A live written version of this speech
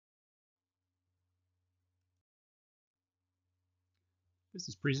This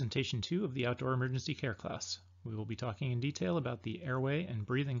is presentation 2 of the Outdoor Emergency Care class. We will be talking in detail about the airway and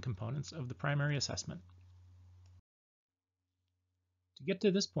breathing components of the primary assessment. To get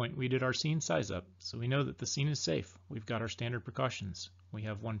to this point, we did our scene size up, so we know that the scene is safe. We've got our standard precautions. We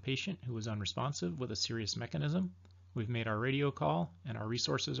have one patient who is unresponsive with a serious mechanism. We've made our radio call, and our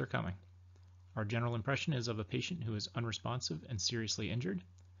resources are coming. Our general impression is of a patient who is unresponsive and seriously injured.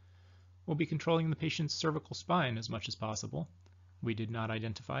 We'll be controlling the patient's cervical spine as much as possible. We did not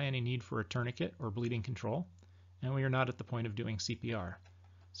identify any need for a tourniquet or bleeding control, and we are not at the point of doing CPR.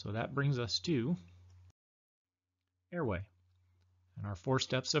 So that brings us to airway. And our 4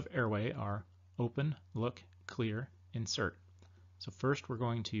 steps of airway are open, look, clear, insert. So first we're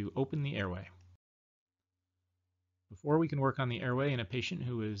going to open the airway. Before we can work on the airway in a patient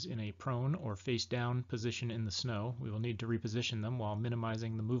who is in a prone or face down position in the snow, we will need to reposition them while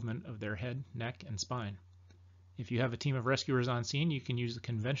minimizing the movement of their head, neck, and spine. If you have a team of rescuers on scene, you can use the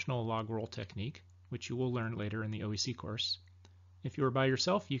conventional log roll technique, which you will learn later in the OEC course. If you are by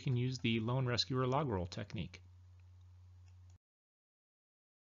yourself, you can use the lone rescuer log roll technique.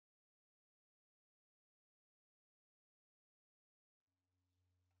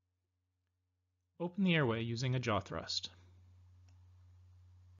 Open the airway using a jaw thrust.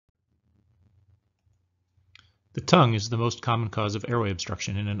 The tongue is the most common cause of airway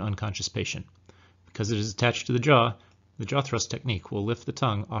obstruction in an unconscious patient. Because it is attached to the jaw thrust technique will lift the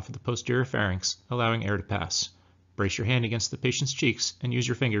tongue off of the posterior pharynx, allowing air to pass. Brace your hand against the patient's cheeks and use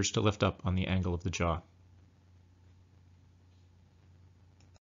your fingers to lift up on the angle of the jaw.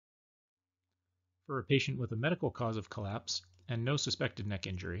 For a patient with a medical cause of collapse and no suspected neck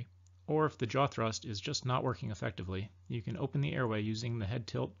injury, or if the jaw thrust is just not working effectively, you can open the airway using the head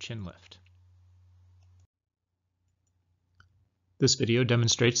tilt chin lift. This video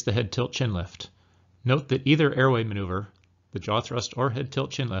demonstrates the head tilt chin lift. Note that either airway maneuver, the jaw thrust or head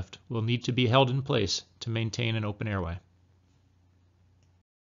tilt chin lift, will need to be held in place to maintain an open airway.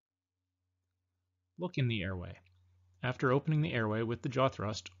 Look in the airway. After opening the airway with the jaw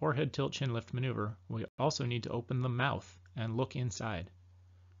thrust or head tilt chin lift maneuver, we also need to open the mouth and look inside.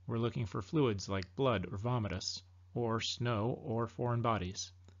 We're looking for fluids like blood or vomitus, or snow or foreign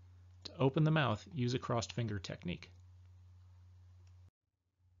bodies. To open the mouth, use a crossed finger technique.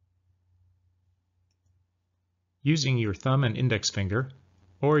 Using your thumb and index finger,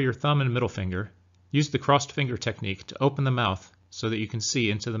 or your thumb and middle finger, use the crossed finger technique to open the mouth so that you can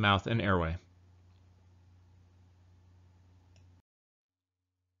see into the mouth and airway.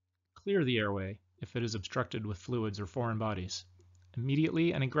 Clear the airway if it is obstructed with fluids or foreign bodies.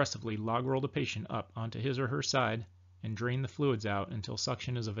 Immediately and aggressively log roll the patient up onto his or her side and drain the fluids out until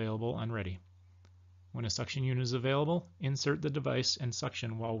suction is available and ready. When a suction unit is available, insert the device and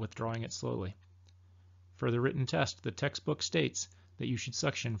suction while withdrawing it slowly. For the written test, the textbook states that you should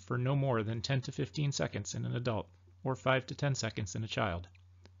suction for no more than 10 to 15 seconds in an adult, or 5 to 10 seconds in a child.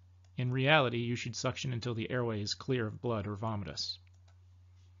 In reality, you should suction until the airway is clear of blood or vomitus.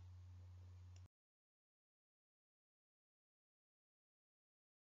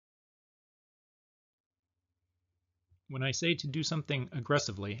 When I say to do something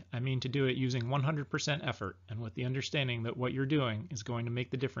aggressively, I mean to do it using 100% effort and with the understanding that what you're doing is going to make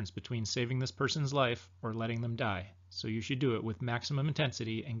the difference between saving this person's life or letting them die. So you should do it with maximum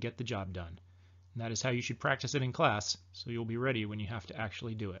intensity and get the job done. And that is how you should practice it in class, so you'll be ready when you have to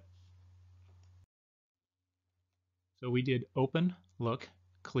actually do it. So we did open, look,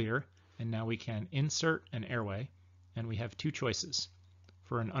 clear, and now we can insert an airway, and we have 2 choices.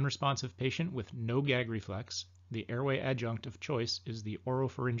 For an unresponsive patient with no gag reflex, the airway adjunct of choice is the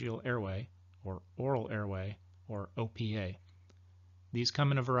Oropharyngeal Airway, or oral airway, or OPA. These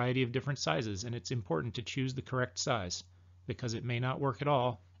come in a variety of different sizes, and it's important to choose the correct size, because it may not work at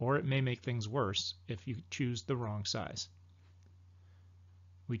all, or it may make things worse if you choose the wrong size.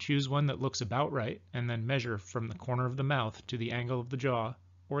 We choose one that looks about right, and then measure from the corner of the mouth to the angle of the jaw,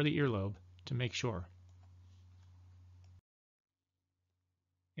 or the earlobe, to make sure.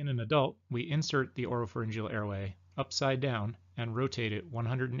 In an adult, we insert the oropharyngeal airway upside down and rotate it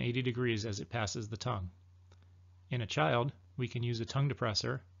 180 degrees as it passes the tongue. In a child, we can use a tongue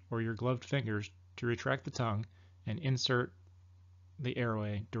depressor or your gloved fingers to retract the tongue and insert the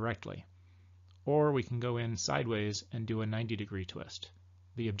airway directly. Or we can go in sideways and do a 90-degree twist.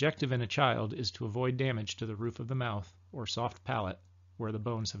 The objective in a child is to avoid damage to the roof of the mouth or soft palate where the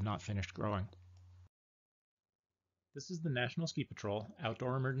bones have not finished growing. This is the National Ski Patrol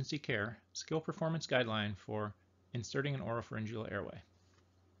Outdoor Emergency Care Skill Performance Guideline for inserting an oropharyngeal airway.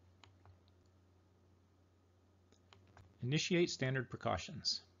 Initiate standard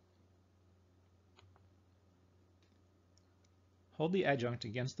precautions. Hold the adjunct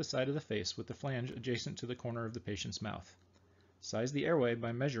against the side of the face with the flange adjacent to the corner of the patient's mouth. Size the airway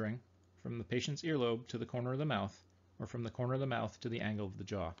by measuring from the patient's earlobe to the corner of the mouth, or from the corner of the mouth to the angle of the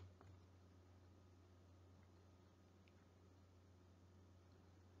jaw.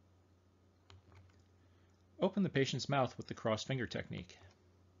 Open the patient's mouth with the cross-finger technique.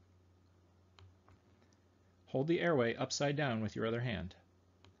 Hold the airway upside down with your other hand.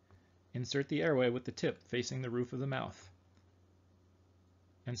 Insert the airway with the tip facing the roof of the mouth,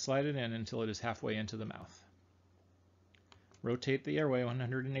 and slide it in until it is halfway into the mouth. Rotate the airway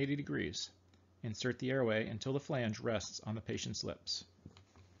 180 degrees. Insert the airway until the flange rests on the patient's lips.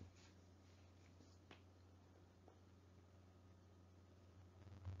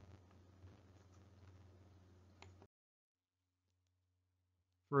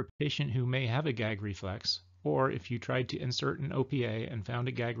 For a patient who may have a gag reflex, or if you tried to insert an OPA and found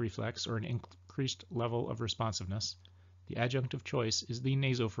a gag reflex or an increased level of responsiveness, the adjunct of choice is the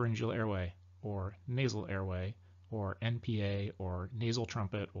nasopharyngeal airway, or nasal airway, or NPA, or nasal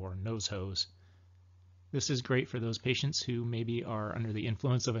trumpet, or nose hose. This is great for those patients who maybe are under the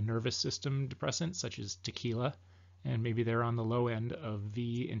influence of a nervous system depressant, such as tequila, and maybe they're on the low end of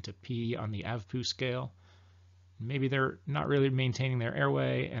V into P on the AVPU scale. Maybe they're not really maintaining their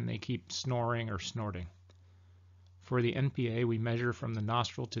airway and they keep snoring or snorting. For the NPA, we measure from the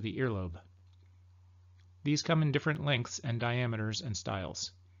nostril to the earlobe. These come in different lengths and diameters and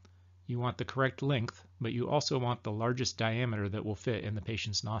styles. You want the correct length, but you also want the largest diameter that will fit in the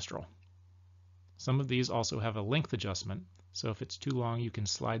patient's nostril. Some of these also have a length adjustment, so if it's too long you can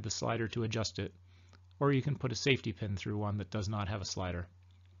slide the slider to adjust it, or you can put a safety pin through one that does not have a slider.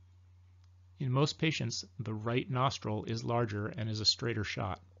 In most patients, the right nostril is larger and is a straighter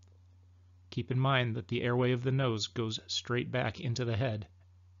shot. Keep in mind that the airway of the nose goes straight back into the head,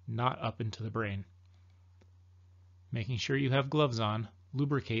 not up into the brain. Making sure you have gloves on,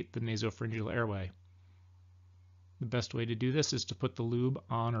 lubricate the nasopharyngeal airway. The best way to do this is to put the lube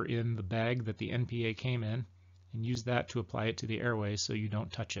on or in the bag that the NPA came in and use that to apply it to the airway so you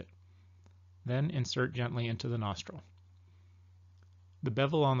don't touch it. Then insert gently into the nostril. The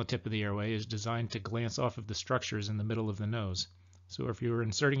bevel on the tip of the airway is designed to glance off of the structures in the middle of the nose, so if you're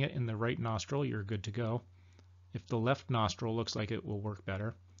inserting it in the right nostril, you're good to go. If the left nostril looks like it will work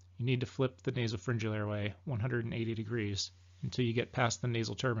better, you need to flip the nasopharyngeal airway 180 degrees until you get past the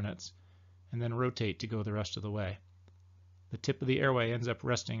nasal turbinates, and then rotate to go the rest of the way. The tip of the airway ends up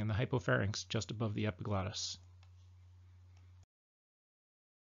resting in the hypopharynx just above the epiglottis.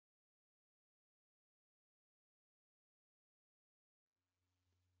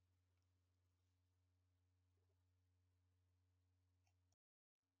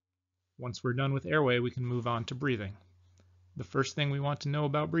 Once we're done with airway, we can move on to breathing. The first thing we want to know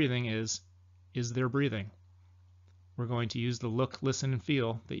about breathing is there breathing? We're going to use the look, listen, and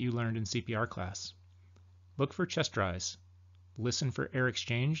feel that you learned in CPR class. Look for chest rise. Listen for air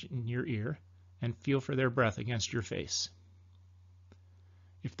exchange in your ear, and feel for their breath against your face.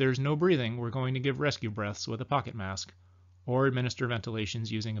 If there's no breathing, we're going to give rescue breaths with a pocket mask, or administer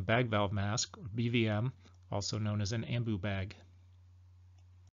ventilations using a bag valve mask, or BVM, also known as an AMBU bag.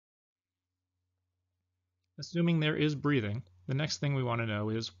 Assuming there is breathing, the next thing we want to know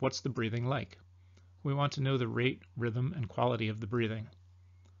is, what's the breathing like? We want to know the rate, rhythm, and quality of the breathing.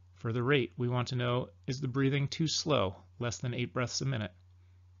 For the rate, we want to know, is the breathing too slow, less than 8 breaths a minute?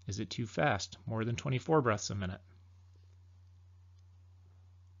 Is it too fast, more than 24 breaths a minute?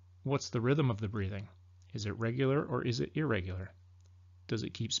 What's the rhythm of the breathing? Is it regular or is it irregular? Does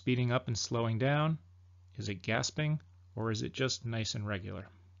it keep speeding up and slowing down? Is it gasping, or is it just nice and regular?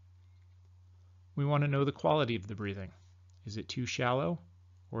 We want to know the quality of the breathing. Is it too shallow,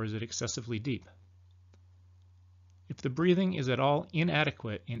 or is it excessively deep? If the breathing is at all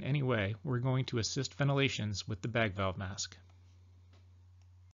inadequate in any way, we're going to assist ventilations with the bag valve mask.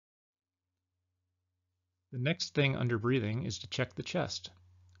 The next thing under breathing is to check the chest.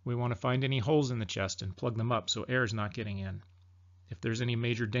 We want to find any holes in the chest and plug them up so air is not getting in. If there's any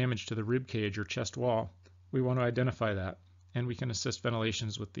major damage to the rib cage or chest wall, we want to identify that, and we can assist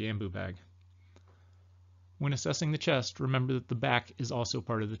ventilations with the AMBU bag. When assessing the chest, remember that the back is also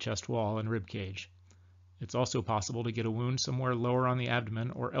part of the chest wall and rib cage. It's also possible to get a wound somewhere lower on the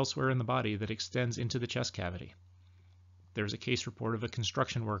abdomen or elsewhere in the body that extends into the chest cavity. There's a case report of a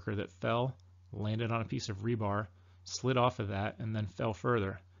construction worker that fell, landed on a piece of rebar, slid off of that, and then fell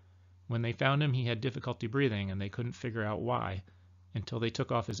further. When they found him, he had difficulty breathing, and they couldn't figure out why, until they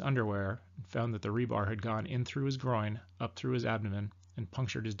took off his underwear and found that the rebar had gone in through his groin, up through his abdomen, and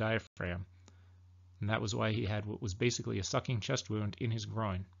punctured his diaphragm. And that was why he had what was basically a sucking chest wound in his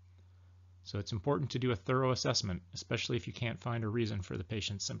groin. So it's important to do a thorough assessment, especially if you can't find a reason for the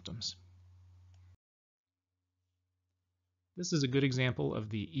patient's symptoms. This is a good example of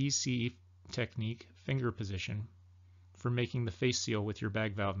the EC technique finger position for making the face seal with your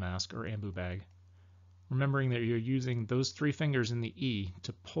bag valve mask or ambu bag. Remembering that you're using those 3 fingers in the E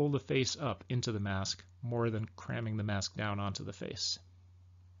to pull the face up into the mask more than cramming the mask down onto the face.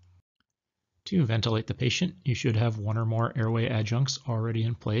 To ventilate the patient, you should have 1 or more airway adjuncts already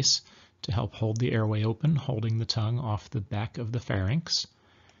in place to help hold the airway open, holding the tongue off the back of the pharynx.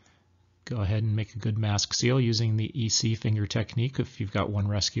 Go ahead and make a good mask seal using the EC finger technique if you've got 1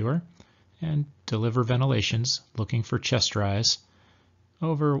 rescuer, and deliver ventilations looking for chest rise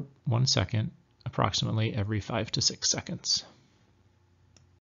over 1 second, approximately every 5 to 6 seconds.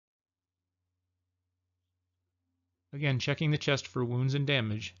 Again, checking the chest for wounds and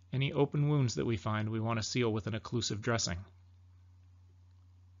damage. Any open wounds that we find, we want to seal with an occlusive dressing.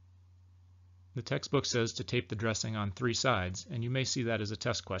 The textbook says to tape the dressing on 3 sides, and you may see that as a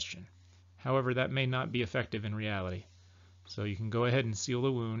test question. However, that may not be effective in reality. So you can go ahead and seal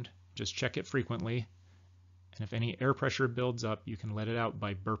the wound, just check it frequently, and if any air pressure builds up, you can let it out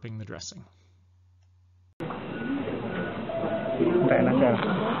by burping the dressing.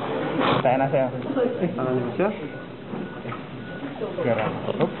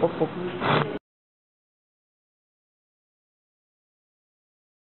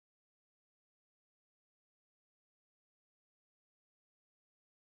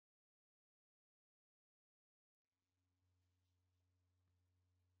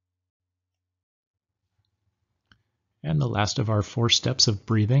 And the last of our 4 steps of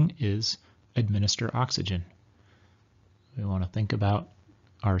breathing is administer oxygen. We want to think about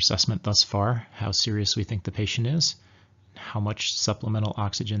our assessment thus far, how serious we think the patient is, how much supplemental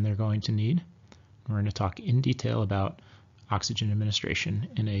oxygen they're going to need. We're going to talk in detail about oxygen administration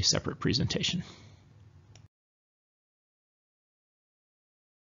in a separate presentation.